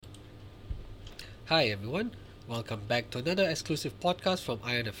Hi everyone, welcome back to another exclusive podcast from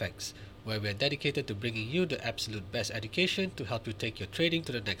Iron FX, where we are dedicated to bringing you the absolute best education to help you take your trading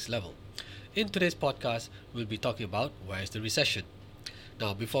to the next level. In today's podcast, we'll be talking about where is the recession.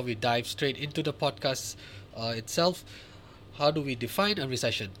 Now, before we dive straight into the podcast itself, how do we define a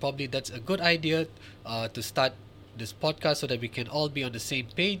recession? Probably that's a good idea to start this podcast so that we can all be on the same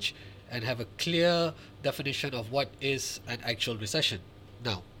page and have a clear definition of what is an actual recession.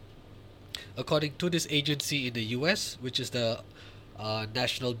 Now, according to this agency in the US, which is the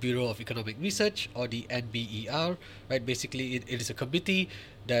National Bureau of Economic Research, or the NBER, right? Basically, it is a committee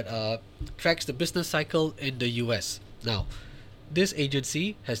that tracks the business cycle in the US. Now, this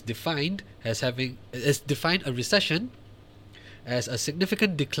agency has defined a recession as a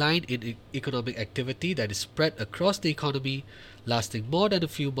significant decline in economic activity that is spread across the economy, lasting more than a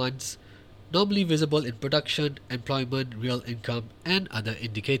few months, normally visible in production, employment, real income, and other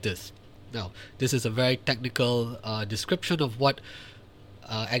indicators. Now, this is a very technical description of what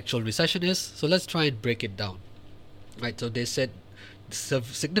actual recession is. So let's try and break it down. Right. So they said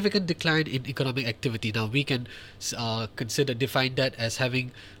significant decline in economic activity. Now we can define that as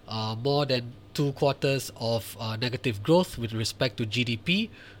having more than 2 quarters of negative growth with respect to GDP.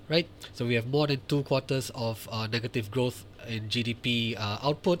 Right. So we have more than 2 quarters of negative growth in GDP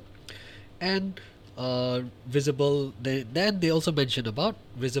output, and then they also mention about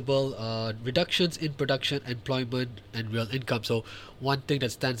visible reductions in production, employment, and real income. So one thing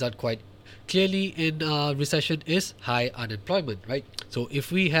that stands out quite clearly in recession is high unemployment, right? So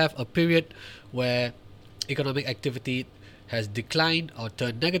if we have a period where economic activity has declined or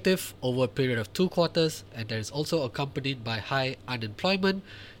turned negative over a period of 2 quarters, and that is also accompanied by high unemployment,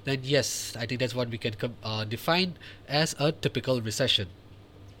 then yes, I think that's what we can define as a typical recession.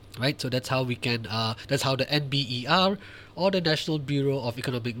 Right, so that's how the NBER, or the National Bureau of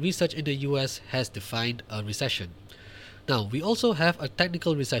Economic Research in the US, has defined a recession. Now we also have a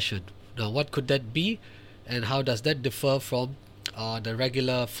technical recession. Now what could that be, and how does that differ from the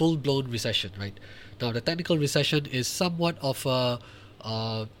regular full-blown recession? Right, now the technical recession is somewhat of a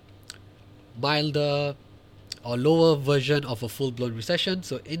milder or lower version of a full-blown recession.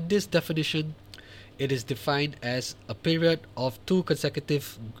 So in this definition, it is defined as a period of 2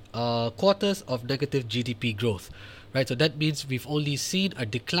 consecutive quarters of negative GDP growth. Right, so that means we've only seen a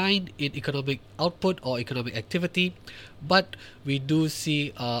decline in economic output or economic activity, but we do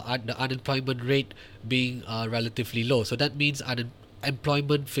see the unemployment rate being relatively low. So that means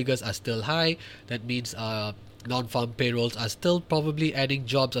unemployment figures are still high. That means non-farm payrolls are still probably adding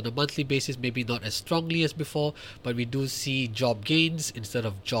jobs on a monthly basis, maybe not as strongly as before, but we do see job gains instead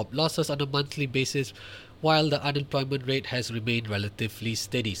of job losses on a monthly basis, while the unemployment rate has remained relatively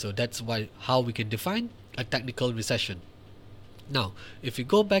steady. So that's how we can define a technical recession. Now, if we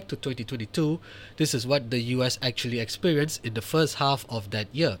go back to 2022, this is what the US actually experienced in the first half of that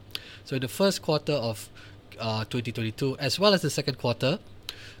year. So in the first quarter of 2022, as well as the second quarter,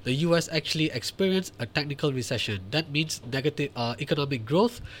 the US actually experienced a technical recession. That means negative economic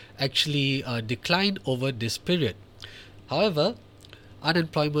growth actually declined over this period. However,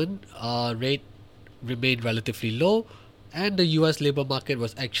 unemployment rate remained relatively low, and the US labor market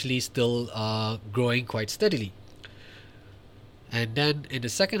was actually still growing quite steadily. And then in the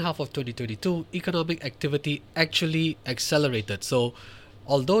second half of 2022, economic activity actually accelerated. So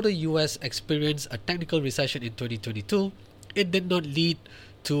although the US experienced a technical recession in 2022, it did not lead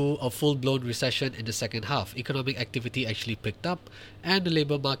to a full-blown recession in the second half. Economic activity actually picked up, and the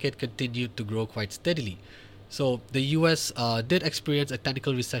labor market continued to grow quite steadily. So the US did experience a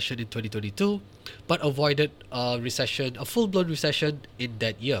technical recession in 2022, but avoided a full-blown recession in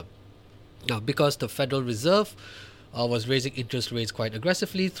that year. Now, because the Federal Reserve was raising interest rates quite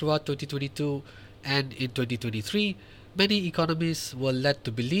aggressively throughout 2022 and in 2023, many economists were led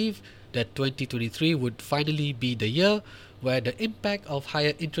to believe that 2023 would finally be the year where the impact of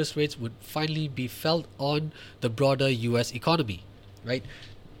higher interest rates would finally be felt on the broader US economy. Right?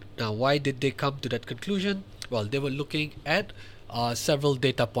 Now, why did they come to that conclusion? Well, they were looking at several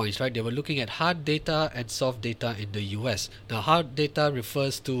data points, right? They were looking at hard data and soft data in the US. Now, hard data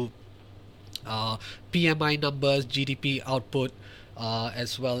refers to PMI numbers, GDP output,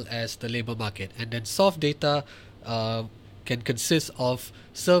 as well as the labor market. And then soft data can consist of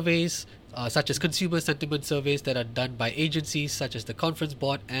surveys such as consumer sentiment surveys that are done by agencies such as the Conference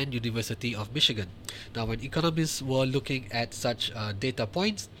Board and University of Michigan. Now, when economists were looking at such data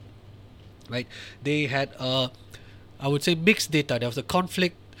points, right, they had I would say mixed data. There was a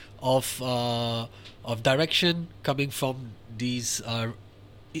conflict of direction coming from these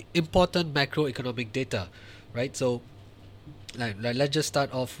important macroeconomic data, right? So let's just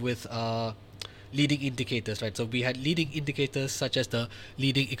start off with leading indicators, right? So we had leading indicators such as the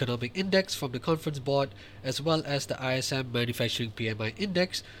leading economic index from the conference board, as well as the ISM manufacturing PMI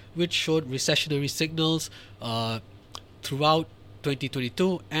index, which showed recessionary signals throughout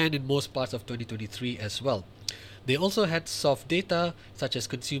 2022 and in most parts of 2023 as well. They also had soft data such as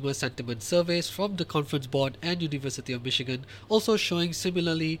consumer sentiment surveys from the Conference Board and University of Michigan, also showing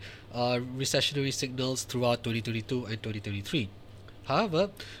similarly recessionary signals throughout 2022 and 2023. However,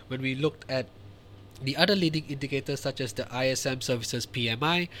 when we looked at the other leading indicators such as the ISM services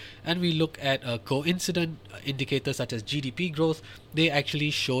PMI, and we look at a coincident indicator such as GDP growth, they actually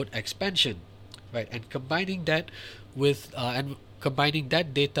showed expansion, right? And combining that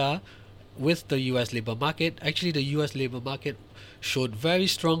data with the US labor market, actually the US labor market showed very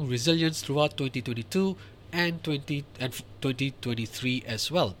strong resilience throughout 2022 and 2023 as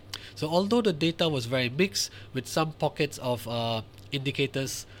well. So although the data was very mixed with some pockets of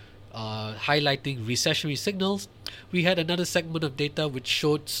indicators highlighting recessionary signals, we had another segment of data which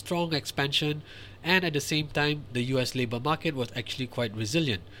showed strong expansion, and at the same time the US labor market was actually quite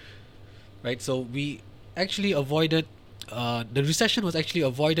resilient, right? So we actually avoided the recession was actually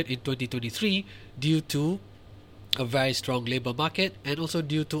avoided in 2023 due to a very strong labor market and also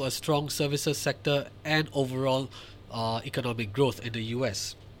due to a strong services sector and overall economic growth in the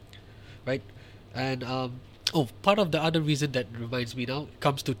US, right? And part of the other reason that reminds me now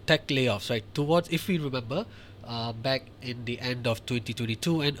comes to tech layoffs, right? Towards, if we remember, back in the end of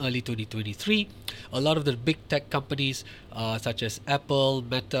 2022 and early 2023, a lot of the big tech companies such as Apple,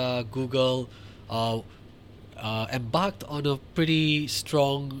 Meta, Google embarked on a pretty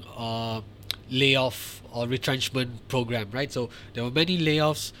strong layoff or retrenchment program, right? So there were many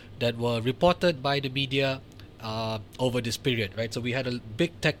layoffs that were reported by the media over this period, right? So we had a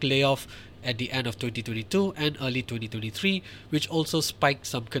big tech layoff at the end of 2022 and early 2023, which also spiked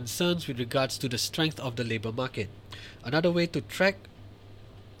some concerns with regards to the strength of the labor market. Another way to track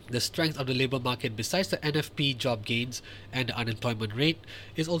the strength of the labor market besides the NFP job gains and the unemployment rate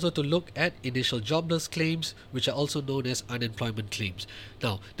is also to look at initial jobless claims, which are also known as unemployment claims.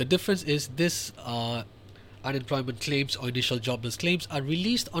 Now, the difference is this unemployment claims or initial jobless claims are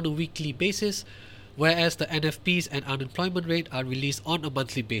released on a weekly basis, whereas the NFPs and unemployment rate are released on a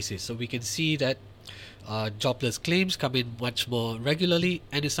monthly basis. So we can see that jobless claims come in much more regularly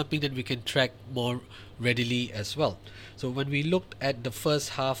and is something that we can track more readily as well. So when we looked at the first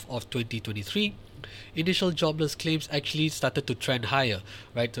half of 2023, initial jobless claims actually started to trend higher,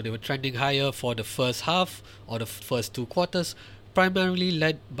 right? So they were trending higher for the first half or the first 2 quarters, primarily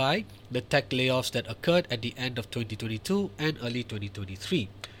led by the tech layoffs that occurred at the end of 2022 and early 2023.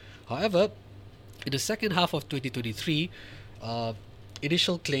 However, in the second half of 2023,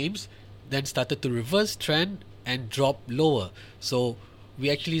 initial claims then started to reverse trend and drop lower. So we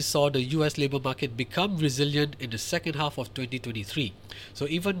actually saw the US labor market become resilient in the second half of 2023. So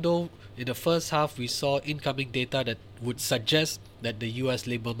even though in the first half we saw incoming data that would suggest that the US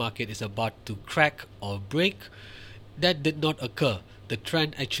labor market is about to crack or break, that did not occur. The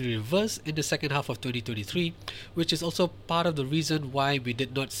trend actually reversed in the second half of 2023, which is also part of the reason why we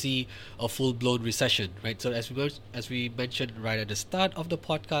did not see a full-blown recession, right? So as we mentioned right at the start of the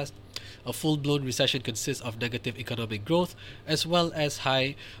podcast, a full-blown recession consists of negative economic growth as well as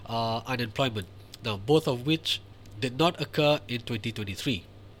high unemployment. Now, both of which did not occur in 2023.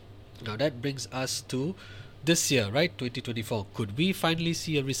 Now that brings us to this year, right? 2024. Could we finally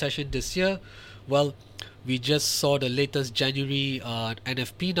see a recession this year? Well, we just saw the latest January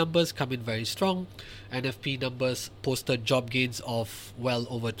NFP numbers come in very strong. NFP numbers posted job gains of well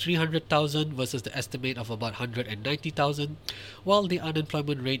over 300,000 versus the estimate of about 190,000, while the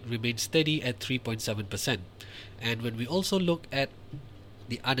unemployment rate remained steady at 3.7%. And when we also look at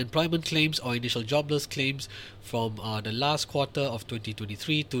the unemployment claims or initial jobless claims from the last quarter of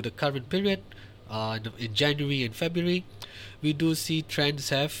 2023 to the current period in January and February, we do see trends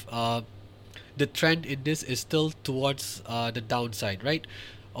have the trend in this is still towards the downside, right?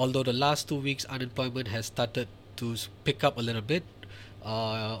 Although the last 2 weeks unemployment has started to pick up a little bit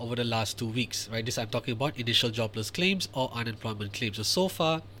over the last 2 weeks, right? This I'm talking about initial jobless claims or unemployment claims. So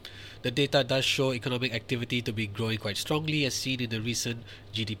far, the data does show economic activity to be growing quite strongly as seen in the recent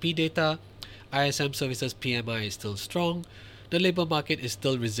GDP data. ISM services PMI is still strong. The labor market is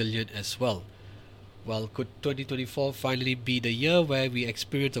still resilient as well. Well, could 2024 finally be the year where we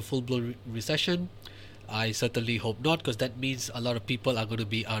experience a full-blown recession? I certainly hope not, because that means a lot of people are going to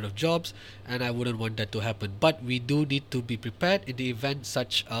be out of jobs, and I wouldn't want that to happen. But we do need to be prepared in the event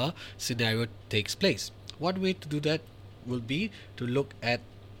such a scenario takes place. One way to do that will be to look at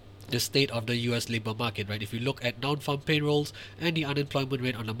the state of the US labor market, right? If you look at non-farm payrolls and the unemployment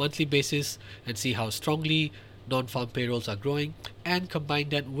rate on a monthly basis and see how strongly non-farm payrolls are growing, and combine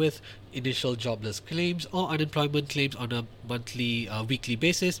that with initial jobless claims or unemployment claims on a monthly weekly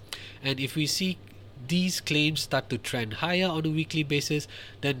basis, and if we see these claims start to trend higher on a weekly basis,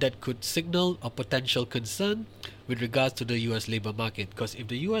 then that could signal a potential concern with regards to the US labor market. Because if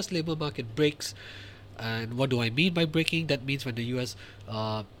the US labor market breaks, and what do I mean by breaking? That means when the US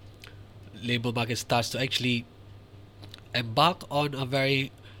labor market starts to actually embark on a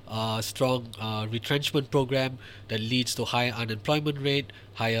very strong retrenchment program that leads to higher unemployment rate,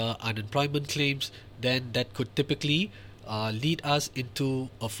 higher unemployment claims, then that could typically lead us into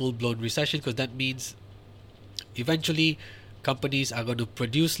a full-blown recession, because that means eventually companies are going to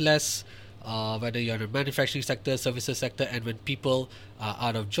produce less, whether you're in the manufacturing sector, services sector, and when people are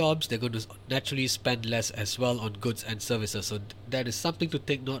out of jobs, they're going to naturally spend less as well on goods and services. So that is something to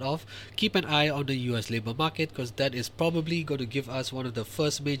take note of. Keep an eye on the US labor market, because that is probably going to give us one of the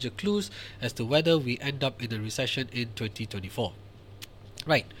first major clues as to whether we end up in a recession in 2024.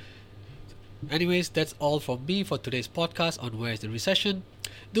 Right. Anyways, that's all from me for today's podcast on Where is the Recession.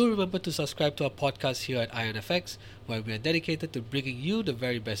 Do remember to subscribe to our podcast here at IronFX, where we are dedicated to bringing you the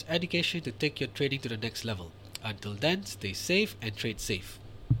very best education to take your trading to the next level. Until then, stay safe and trade safe.